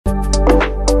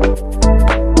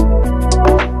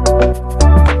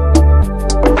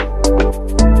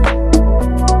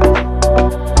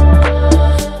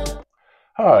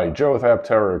Joe with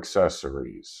Aptera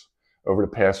Accessories. Over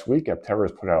the past week, Aptera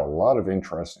has put out a lot of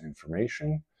interesting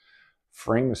information.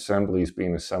 Frame assemblies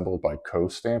being assembled by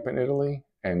COSTAMP in Italy,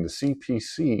 and the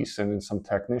CPC sending some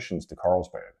technicians to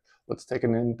Carlsbad. Let's take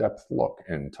an in-depth look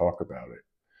and talk about it.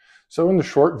 So in the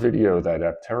short video that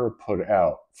Aptera put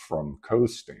out from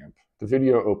COSTAMP, the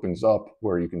video opens up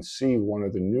where you can see one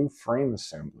of the new frame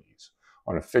assemblies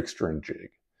on a fixture and jig.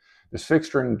 This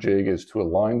fixture and jig is to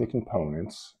align the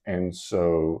components, and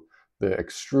so the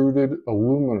extruded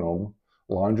aluminum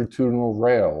longitudinal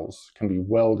rails can be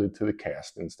welded to the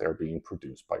castings that are being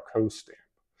produced by COSTAMP.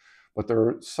 But there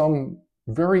are some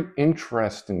very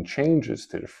interesting changes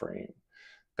to the frame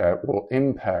that will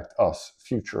impact us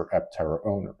future Aptera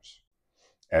owners.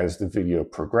 As the video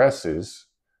progresses,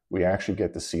 we actually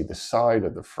get to see the side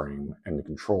of the frame and the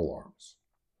control arms.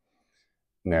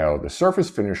 Now, the surface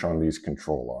finish on these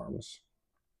control arms,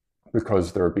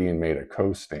 because they're being made at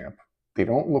COSTAMP, they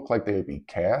don't look like they'd be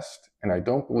cast, and I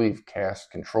don't believe cast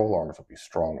control arms will be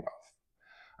strong enough.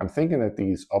 I'm thinking that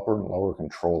these upper and lower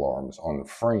control arms on the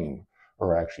frame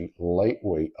are actually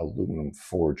lightweight aluminum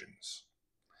forgings.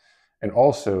 And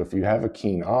also, if you have a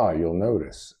keen eye, you'll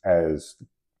notice as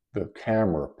the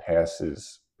camera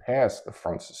passes past the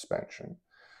front suspension,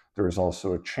 there is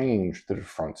also a change to the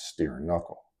front steering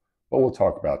knuckle. But we'll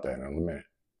talk about that in a minute.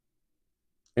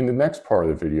 In the next part of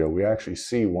the video, we actually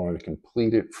see one of the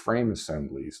completed frame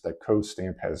assemblies that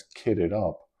COSTAMP has kitted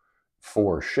up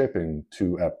for shipping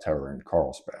to Aptera in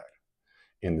Carlsbad.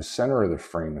 In the center of the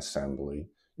frame assembly,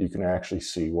 you can actually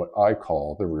see what I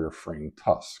call the rear frame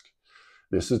tusk.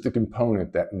 This is the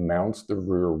component that mounts the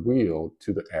rear wheel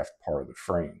to the aft part of the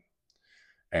frame.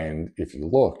 And if you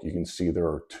look, you can see there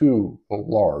are two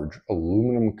large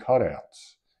aluminum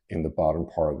cutouts in the bottom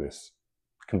part of this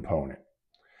component.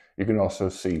 You can also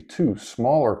see two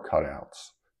smaller cutouts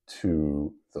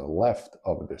to the left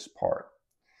of this part.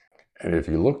 And if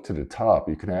you look to the top,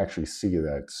 you can actually see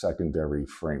that secondary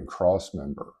frame cross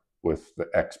member with the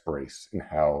X-brace and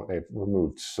how they've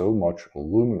removed so much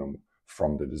aluminum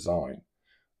from the design.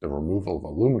 The removal of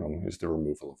aluminum is the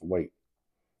removal of weight.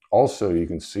 Also, you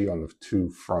can see on the two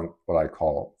front, what I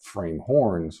call frame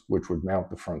horns, which would mount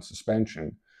the front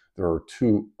suspension, there are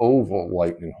two oval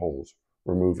lightning holes,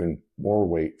 removing more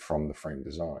weight from the frame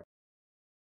design.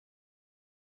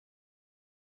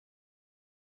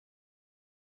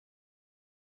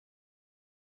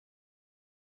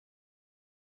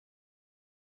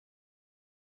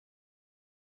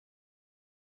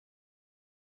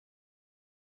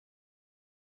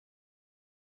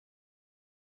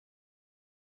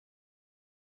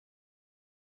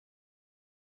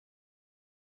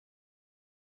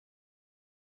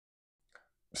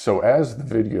 So as the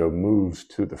video moves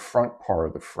to the front part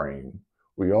of the frame,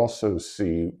 we also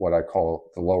see what I call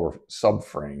the lower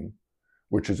subframe,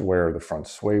 which is where the front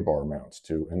sway bar mounts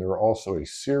to. And there are also a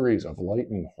series of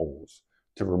lightning holes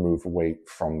to remove weight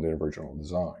from the original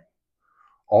design.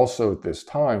 Also at this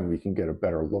time, we can get a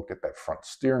better look at that front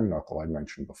steering knuckle I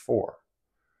mentioned before.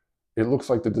 It looks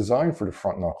like the design for the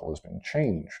front knuckle has been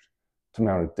changed to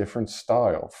mount a different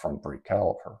style front brake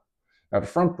caliper. Now, the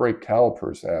front brake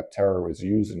calipers that Aptera was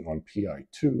using on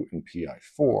PI2 and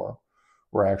PI4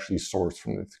 were actually sourced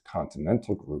from the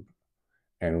Continental Group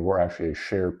and were actually a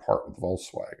shared part with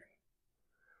Volkswagen.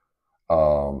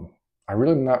 I'm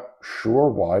really not sure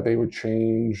why they would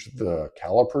change the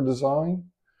caliper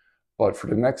design, but for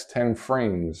the next 10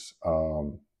 frames,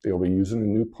 they'll be using a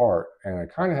new part, and I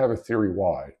kind of have a theory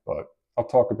why, but I'll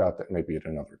talk about that maybe at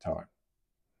another time.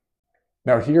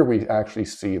 Now here we actually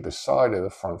see the side of the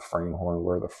front frame horn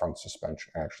where the front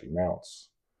suspension actually mounts.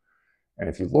 And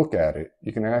if you look at it,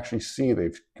 you can actually see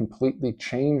they've completely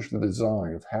changed the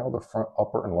design of how the front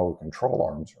upper and lower control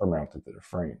arms are mounted to the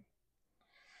frame.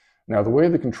 Now the way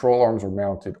the control arms were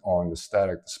mounted on the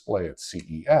static display at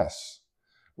CES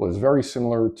was very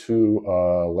similar to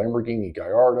Lamborghini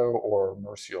Gallardo or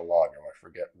Murcielago, I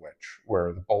forget which,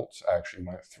 where the bolts actually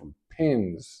went through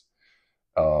pins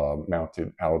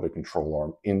mounted out of the control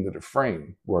arm into the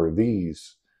frame, where the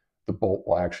bolt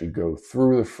will actually go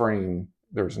through the frame.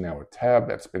 There's now a tab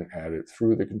that's been added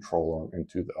through the control arm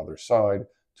into the other side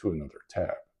to another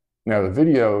tab. Now the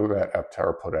video that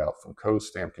Aptera put out from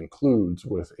COSTAMP concludes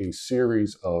with a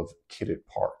series of kitted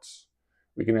parts.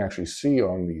 We can actually see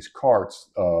on these carts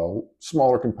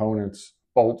smaller components,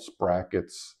 bolts,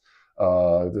 brackets,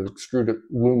 the extruded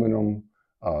aluminum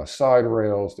side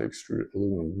rails, the extruded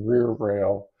aluminum rear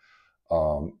rail.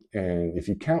 And if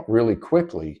you count really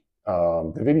quickly,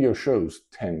 the video shows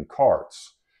 10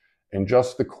 carts and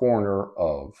just the corner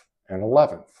of an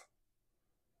 11th.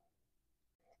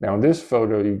 Now in this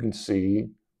photo, you can see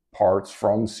parts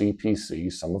from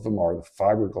CPC. Some of them are the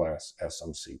fiberglass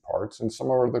SMC parts, and some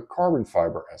are the carbon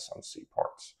fiber SMC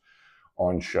parts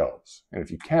on shelves. And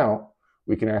if you count,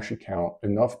 we can actually count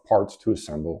enough parts to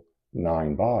assemble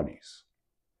 9 bodies.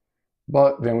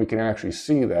 But then we can actually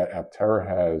see that Aptera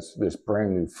has this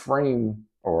brand new frame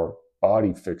or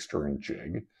body fixture and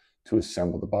jig to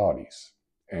assemble the bodies.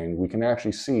 And we can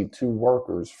actually see 2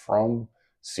 workers from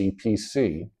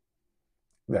CPC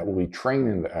that will be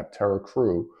training the Aptera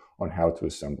crew on how to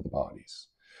assemble the bodies.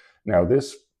 Now,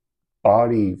 this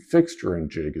body fixture and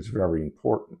jig is very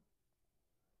important,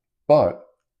 but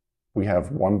we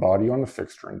have 1 body on the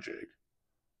fixture and jig,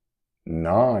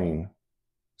 9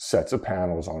 sets of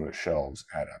panels on the shelves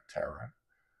at Aptera,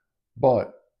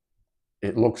 but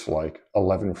it looks like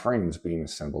 11 frames being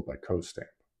assembled by COSTAMP.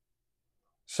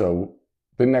 So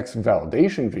the next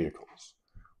validation vehicles,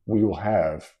 we will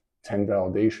have 10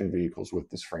 validation vehicles with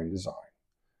this frame design.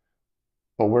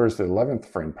 But where's the 11th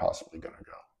frame possibly going to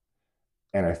go?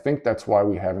 And I think that's why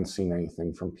we haven't seen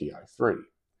anything from PI3.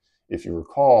 If you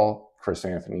recall, Chris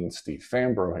Anthony and Steve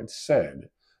Fambro had said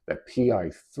that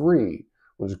PI3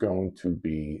 was going to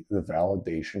be the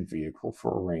validation vehicle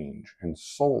for range and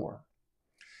solar.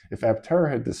 If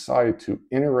Aptera had decided to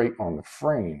iterate on the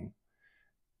frame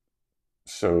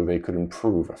so they could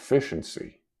improve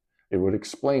efficiency, it would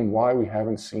explain why we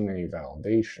haven't seen any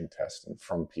validation testing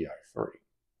from PI3.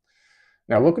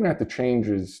 Now, looking at the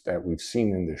changes that we've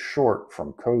seen in this short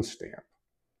from COSTAMP,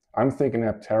 I'm thinking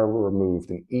Aptera removed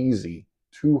an easy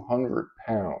 200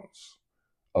 pounds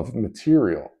of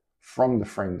material from the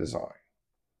frame design.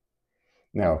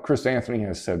 Now, Chris Anthony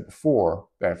has said before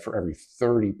that for every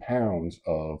 30 pounds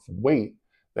of weight,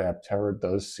 the Aptera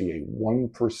does see a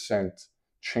 1%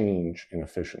 change in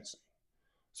efficiency.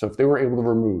 So if they were able to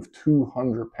remove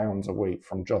 200 pounds of weight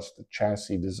from just the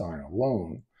chassis design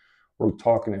alone, we're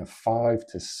talking a 5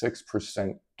 to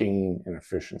 6% gain in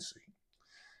efficiency.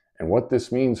 And what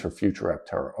this means for future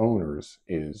Aptera owners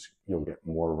is you'll get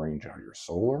more range out of your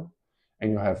solar,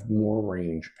 and you'll have more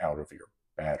range out of your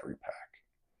battery pack.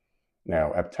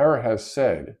 Now, Aptera has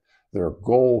said their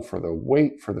goal for the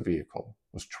weight for the vehicle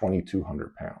was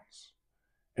 2,200 pounds.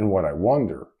 And what I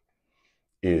wonder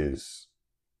is,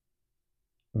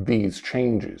 these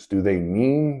changes, do they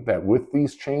mean that with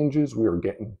these changes we are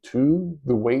getting to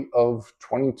the weight of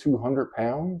 2,200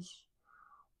 pounds?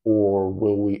 Or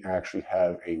will we actually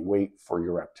have a weight for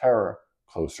your Aptera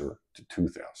closer to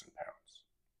 2,000 pounds?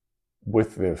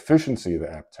 With the efficiency of the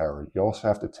Aptera, you also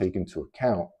have to take into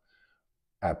account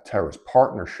Aptera's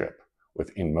partnership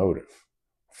with InMotive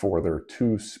for their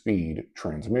 2-speed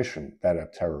transmission that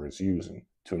Aptera is using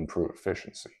to improve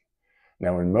efficiency.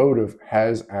 Now, InMotive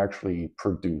has actually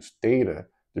produced data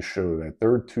to show that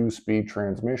their 2-speed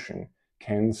transmission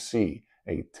can see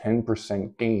a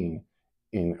 10% gain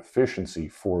in efficiency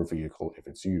for a vehicle if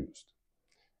it's used.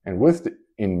 And with the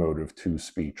InMotive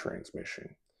 2-speed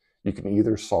transmission, you can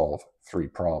either solve 3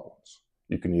 problems.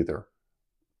 You can either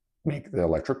make the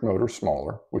electric motor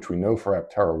smaller, which we know for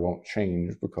Aptera won't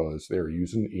change because they're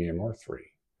using EMR3.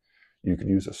 You could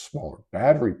use a smaller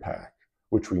battery pack,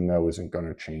 which we know isn't going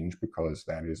to change because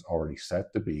that is already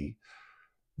set to be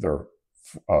their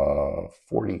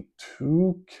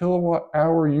 42 kilowatt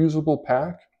hour usable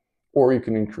pack, or you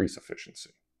can increase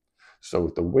efficiency. So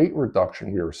with the weight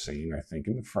reduction we are seeing, I think,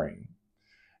 in the frame,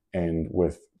 and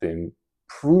with the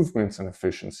improvements in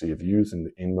efficiency of using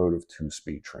the InMotive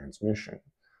 2-speed transmission,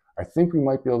 I think we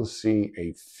might be able to see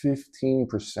a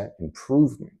 15%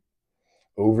 improvement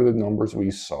over the numbers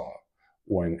we saw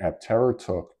when Aptera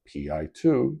took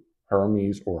PI2,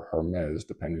 Hermes or Hermes,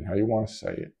 depending how you want to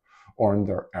say it, on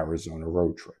their Arizona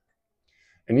road trip.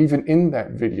 And even in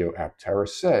that video, Aptera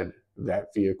said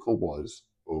that vehicle was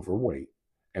overweight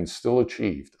and still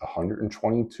achieved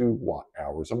 122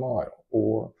 watt-hours a mile,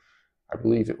 or I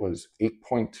believe it was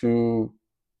 8.2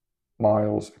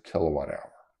 miles a kilowatt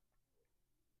hour.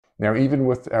 Now, even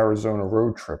with the Arizona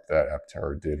road trip that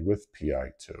Aptera did with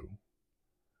PI2,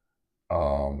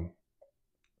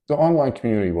 the online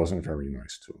community wasn't very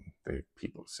nice to them.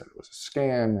 People said it was a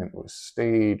scam and it was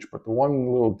staged, but the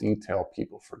one little detail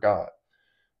people forgot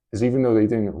is even though they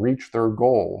didn't reach their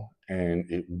goal and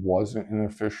it wasn't an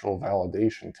official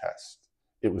validation test,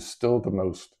 it was still the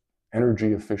most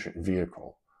energy efficient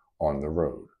vehicle on the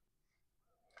road.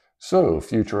 So,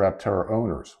 future Aptera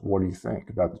owners, what do you think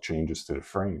about the changes to the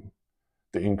frame?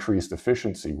 The increased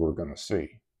efficiency we're going to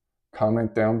see?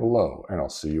 Comment down below and I'll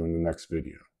see you in the next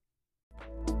video.